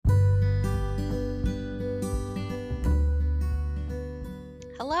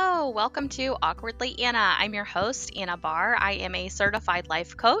Hello, welcome to Awkwardly Anna. I'm your host, Anna Barr. I am a certified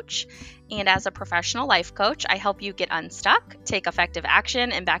life coach, and as a professional life coach, I help you get unstuck, take effective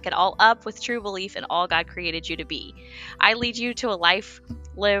action, and back it all up with true belief in all God created you to be. I lead you to a life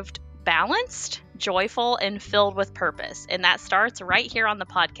lived balanced, joyful, and filled with purpose, and that starts right here on the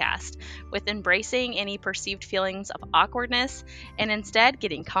podcast with embracing any perceived feelings of awkwardness and instead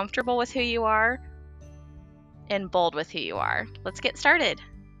getting comfortable with who you are and bold with who you are. Let's get started.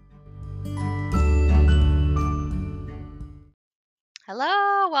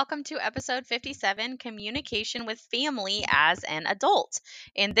 Hello, welcome to episode 57, Communication with Family as an Adult.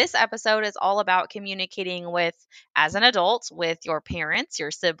 And this episode is all about communicating as an adult, with your parents,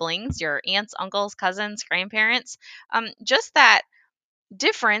 your siblings, your aunts, uncles, cousins, grandparents. Just that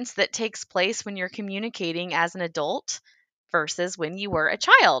difference that takes place when you're communicating as an adult versus when you were a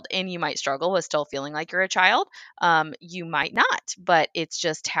child. And you might struggle with still feeling like you're a child. You might not, but it's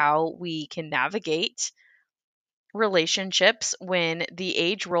just how we can navigate relationships when the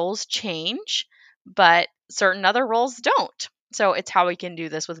age roles change, but certain other roles don't. So it's how we can do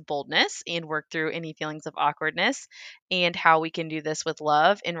this with boldness and work through any feelings of awkwardness, and how we can do this with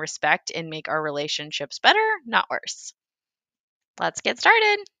love and respect and make our relationships better, not worse. Let's get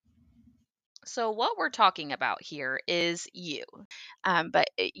started. So, what we're talking about here is you, but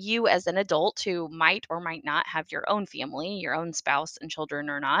you as an adult who might or might not have your own family, your own spouse and children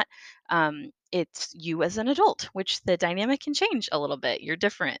or not. It's you as an adult, which the dynamic can change a little bit. You're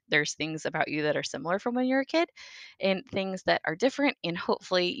different. There's things about you that are similar from when you're a kid, and things that are different. And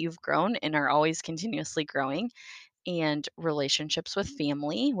hopefully, you've grown and are always continuously growing. And relationships with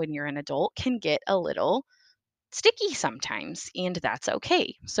family when you're an adult can get a little sticky sometimes, and that's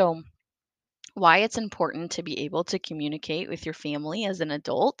okay. So, why it's important to be able to communicate with your family as an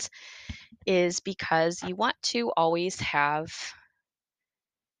adult is because you want to always have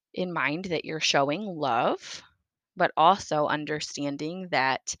in mind that you're showing love, but also understanding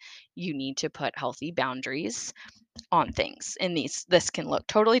that you need to put healthy boundaries on things. And this can look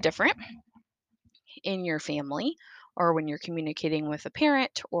totally different in your family, or when you're communicating with a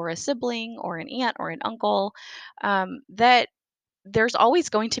parent or a sibling or an aunt or an uncle. That there's always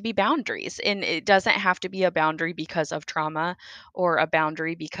going to be boundaries, and it doesn't have to be a boundary because of trauma or a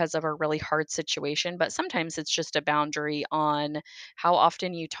boundary because of a really hard situation, but sometimes it's just a boundary on how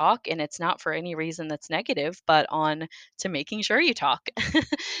often you talk, and it's not for any reason that's negative, but on to making sure you talk.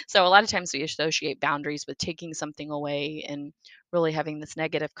 So a lot of times we associate boundaries with taking something away and really having this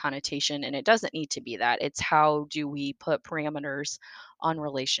negative connotation, and it doesn't need to be that. It's how do we put parameters on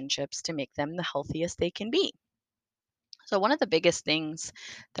relationships to make them the healthiest they can be. So, one of the biggest things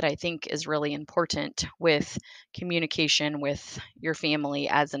that I think is really important with communication with your family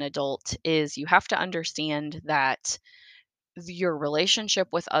as an adult is you have to understand that your relationship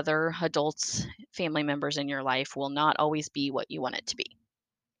with other adults, family members in your life, will not always be what you want it to be.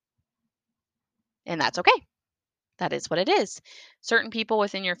 And that's okay. That is what it is. Certain people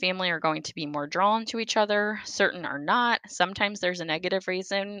within your family are going to be more drawn to each other, certain are not. Sometimes there's a negative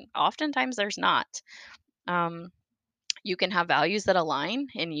reason, oftentimes there's not. Um, you can have values that align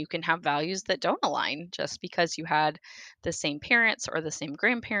and you can have values that don't align. Just because you had the same parents or the same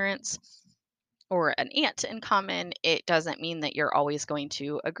grandparents or an aunt in common, it doesn't mean that you're always going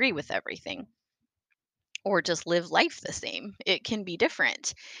to agree with everything or just live life the same. It can be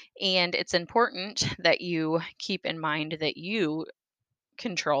different. And it's important that you keep in mind that you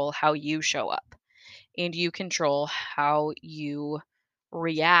control how you show up, and you control how you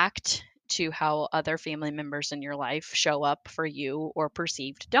react to how other family members in your life show up for you or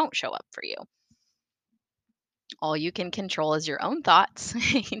perceived don't show up for you. All you can control is your own thoughts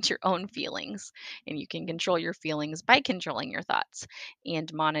and your own feelings. And you can control your feelings by controlling your thoughts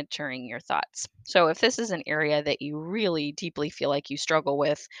and monitoring your thoughts. So, if this is an area that you really deeply feel like you struggle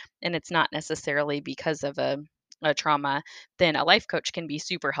with, and it's not necessarily because of a trauma, then a life coach can be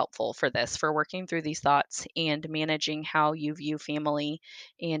super helpful for this, for working through these thoughts and managing how you view family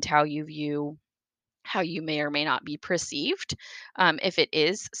and how you may or may not be perceived. If it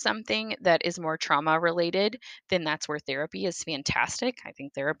is something that is more trauma related, then that's where therapy is fantastic. I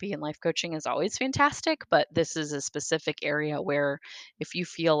think therapy and life coaching is always fantastic, but this is a specific area where if you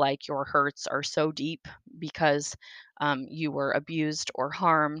feel like your hurts are so deep because you were abused or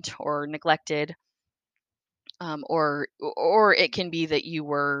harmed or neglected, or it can be that you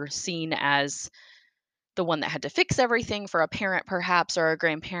were seen as the one that had to fix everything for a parent perhaps or a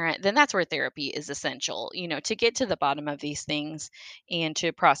grandparent, then that's where therapy is essential, to get to the bottom of these things and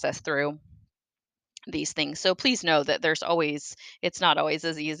to process through these things. So please know that it's not always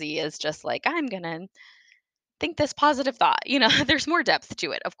as easy as just like, I'm going to think this positive thought. There's more depth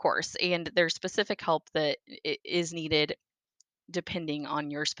to it, of course, and there's specific help that is needed depending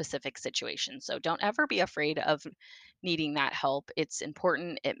on your specific situation. So don't ever be afraid of needing that help. It's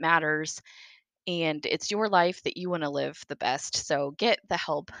important, it matters, and it's your life that you want to live the best. So get the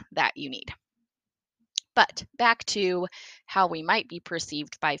help that you need. But back to how we might be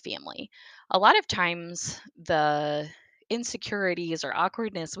perceived by family. A lot of times, the insecurities or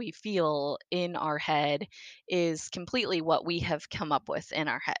awkwardness we feel in our head is completely what we have come up with in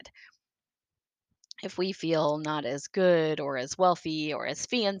our head. If we feel not as good or as wealthy or as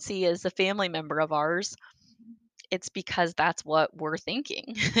fancy as a family member of ours, it's because that's what we're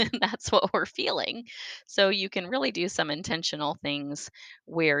thinking. That's what we're feeling. So you can really do some intentional things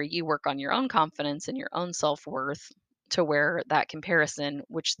where you work on your own confidence and your own self-worth to where that comparison,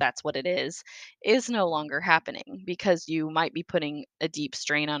 which that's what it is no longer happening because you might be putting a deep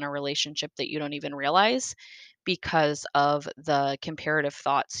strain on a relationship that you don't even realize because of the comparative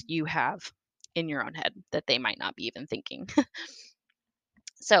thoughts you have in your own head that they might not be even thinking.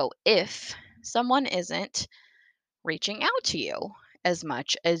 So if someone isn't reaching out to you as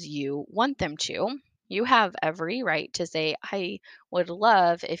much as you want them to, you have every right to say, I would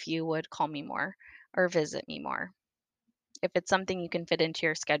love if you would call me more or visit me more. If it's something you can fit into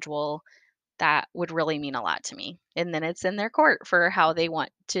your schedule, that would really mean a lot to me. And then it's in their court for how they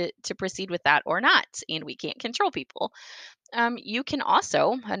want to proceed with that or not. And we can't control people. You can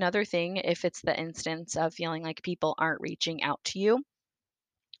also, another thing, if it's the instance of feeling like people aren't reaching out to you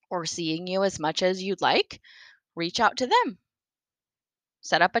or seeing you as much as you'd like, reach out to them.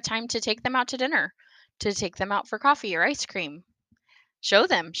 Set up a time to take them out to dinner, to take them out for coffee or ice cream. Show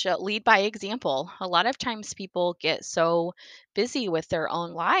them, lead by example. A lot of times people get so busy with their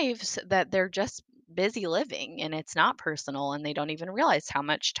own lives that they're just busy living and it's not personal and they don't even realize how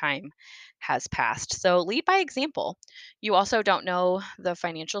much time has passed. So lead by example. You also don't know the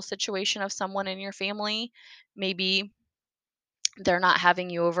financial situation of someone in your family. Maybe they're not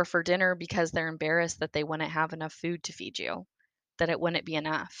having you over for dinner because they're embarrassed that they wouldn't have enough food to feed you, that it wouldn't be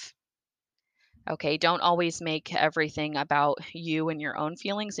enough. Okay, don't always make everything about you and your own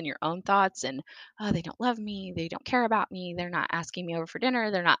feelings and your own thoughts and, oh, they don't love me, they don't care about me, they're not asking me over for dinner,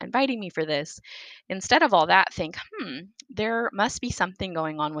 they're not inviting me for this. Instead of all that, think, there must be something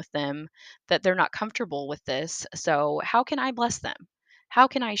going on with them that they're not comfortable with this. So, how can I bless them? How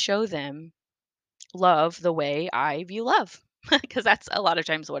can I show them love the way I view love? Because that's a lot of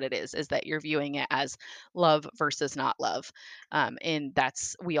times what it is that you're viewing it as love versus not love. And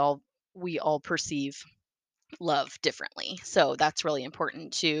that's we all perceive love differently. So that's really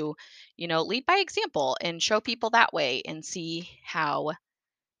important to, lead by example and show people that way and see how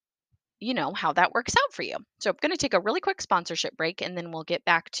that works out for you. So I'm going to take a really quick sponsorship break and then we'll get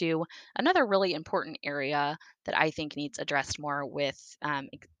back to another really important area that I think needs addressed more with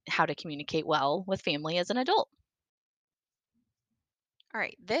how to communicate well with family as an adult. All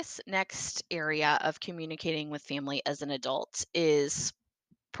right, this next area of communicating with family as an adult is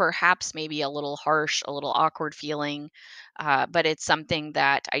perhaps maybe a little harsh, a little awkward feeling, but it's something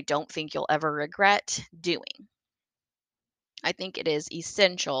that I don't think you'll ever regret doing. I think it is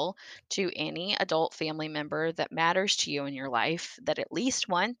essential to any adult family member that matters to you in your life that at least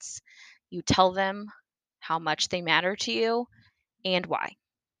once you tell them how much they matter to you and why.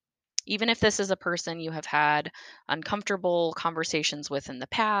 Even if this is a person you have had uncomfortable conversations with in the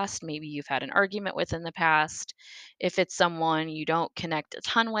past, maybe you've had an argument with in the past, if it's someone you don't connect a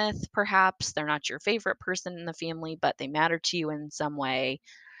ton with, perhaps they're not your favorite person in the family, but they matter to you in some way.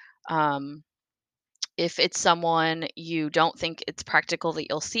 Um, if it's someone you don't think it's practical that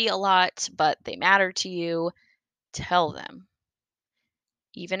you'll see a lot, but they matter to you, tell them.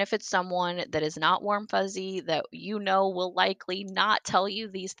 Even if it's someone that is not warm fuzzy, that you know will likely not tell you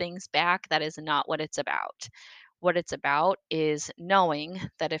these things back, that is not what it's about. What it's about is knowing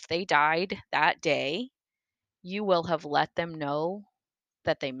that if they died that day, you will have let them know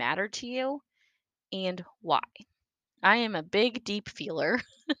that they matter to you and why. I am a big, deep feeler,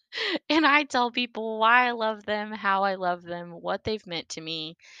 and I tell people why I love them, how I love them, what they've meant to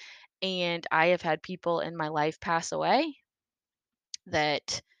me. And I have had people in my life pass away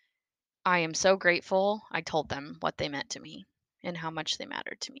that I am so grateful I told them what they meant to me and how much they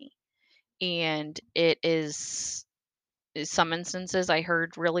mattered to me. And it is some instances I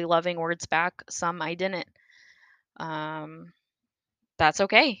heard really loving words back, some I didn't. Um, that's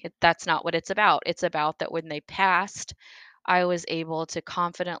okay. That's not what it's about. It's about that when they passed, I was able to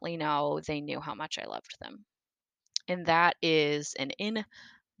confidently know they knew how much I loved them. And that is an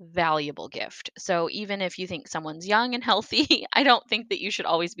valuable gift. So even if you think someone's young and healthy, I don't think that you should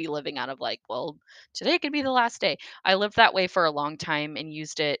always be living out of like, well, today could be the last day. I lived that way for a long time and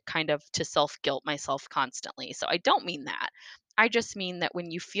used it kind of to self guilt myself constantly. So I don't mean that. I just mean that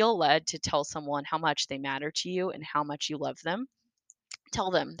when you feel led to tell someone how much they matter to you and how much you love them, tell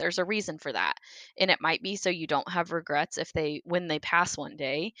them there's a reason for that. And it might be so you don't have regrets if they when they pass one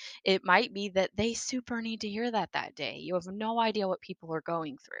day. It might be that they super need to hear that day. You have no idea what people are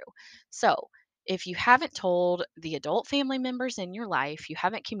going through. So if you haven't told the adult family members in your life, you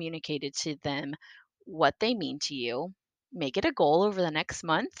haven't communicated to them what they mean to you, make it a goal over the next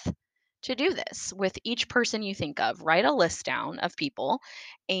month to do this with each person you think of. Write a list down of people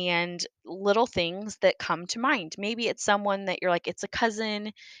and little things that come to mind. Maybe it's someone that you're like, it's a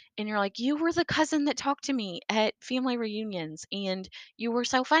cousin, and you're like, you were the cousin that talked to me at family reunions and you were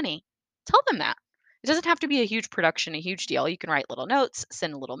so funny. Tell them that. It doesn't have to be a huge production, a huge deal. You can write little notes,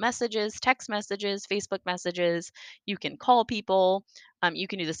 send little messages, text messages, Facebook messages. You can call people. You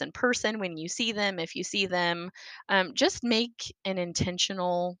can do this in person when you see them, if you see them. Just make an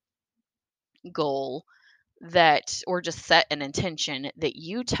intentional goal that, or just set an intention that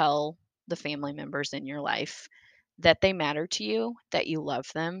you tell the family members in your life that they matter to you, that you love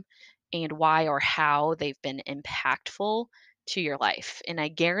them, and why or how they've been impactful to your life. And I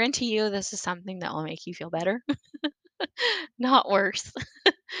guarantee you this is something that will make you feel better, not worse.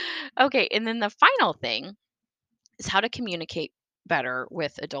 Okay, and then the final thing is how to communicate better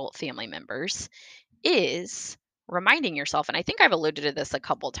with adult family members is reminding yourself, and I think I've alluded to this a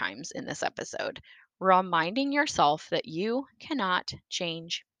couple times in this episode, reminding yourself that you cannot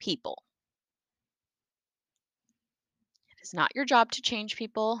change people. It is not your job to change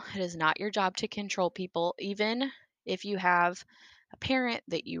people. It is not your job to control people. Even if you have a parent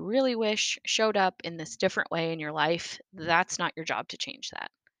that you really wish showed up in this different way in your life, that's not your job to change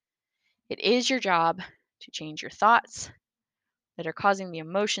that. It is your job to change your thoughts that are causing the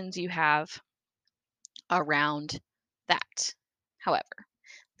emotions you have around that. However,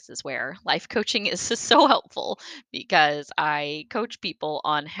 this is where life coaching is so helpful because I coach people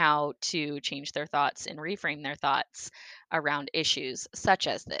on how to change their thoughts and reframe their thoughts around issues such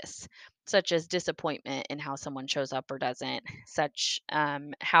as this, such as disappointment in how someone shows up or doesn't, such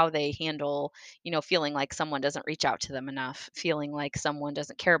how they handle, feeling like someone doesn't reach out to them enough, feeling like someone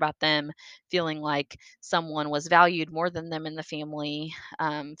doesn't care about them, feeling like someone was valued more than them in the family,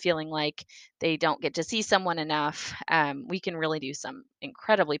 feeling like they don't get to see someone enough. We can really do some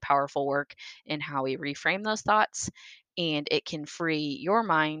incredibly powerful work in how we reframe those thoughts, and it can free your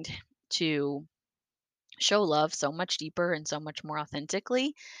mind to show love so much deeper and so much more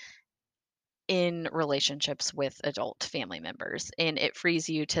authentically in relationships with adult family members. And it frees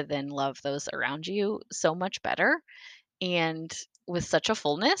you to then love those around you so much better and with such a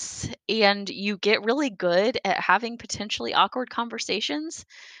fullness, and you get really good at having potentially awkward conversations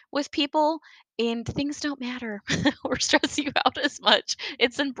with people, and things don't matter or stress you out as much.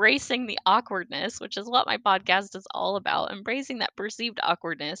 It's embracing the awkwardness, which is what my podcast is all about, embracing that perceived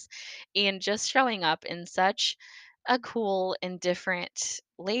awkwardness and just showing up in such a cool and different,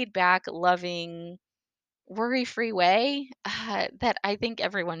 laid back, loving, worry-free way that I think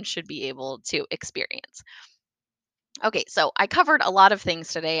everyone should be able to experience. Okay, so I covered a lot of things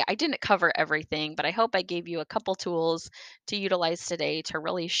today. I didn't cover everything, but I hope I gave you a couple tools to utilize today to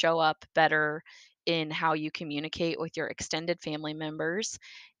really show up better in how you communicate with your extended family members.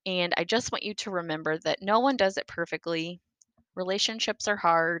 And I just want you to remember that no one does it perfectly. Relationships are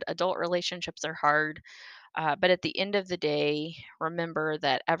hard, adult relationships are hard. But at the end of the day, remember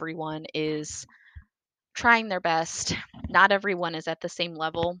that everyone is trying their best. Not everyone is at the same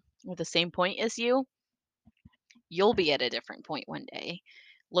level or the same point as you. You'll be at a different point one day.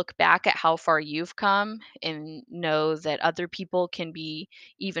 Look back at how far you've come and know that other people can be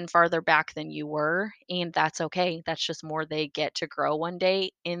even farther back than you were. And that's okay. That's just more they get to grow one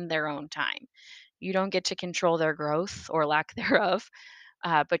day in their own time. You don't get to control their growth or lack thereof,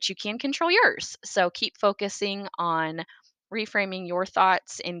 but you can control yours. So keep focusing on reframing your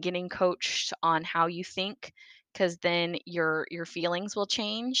thoughts and getting coached on how you think, because then your feelings will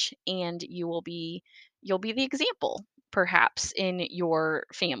change and you'll be the example perhaps in your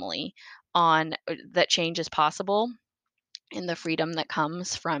family on that change is possible and the freedom that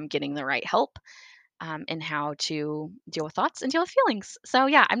comes from getting the right help, and how to deal with thoughts and deal with feelings. So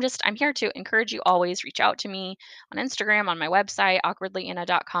yeah, I'm here to encourage you always reach out to me on Instagram, on my website,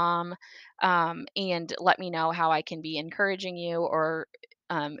 awkwardlyanna.com, and let me know how I can be encouraging you or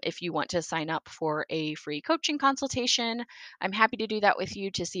If you want to sign up for a free coaching consultation, I'm happy to do that with you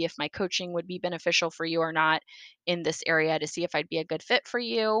to see if my coaching would be beneficial for you or not in this area, to see if I'd be a good fit for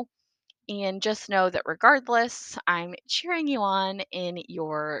you. And just know that regardless, I'm cheering you on in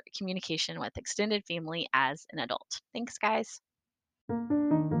your communication with extended family as an adult. Thanks, guys.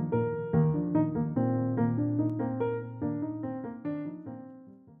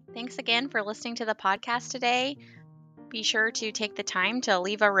 Thanks again for listening to the podcast today. Be sure to take the time to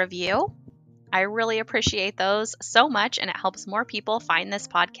leave a review. I really appreciate those so much, and it helps more people find this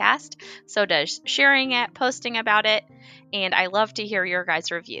podcast. So does sharing it, posting about it, and I love to hear your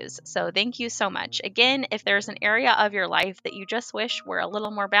guys' reviews. So thank you so much. Again, if there's an area of your life that you just wish were a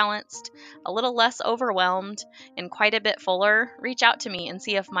little more balanced, a little less overwhelmed, and quite a bit fuller, reach out to me and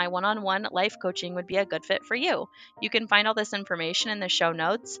see if my one-on-one life coaching would be a good fit for you. You can find all this information in the show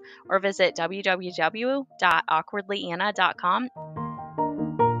notes or visit www.awkwardlyanna.com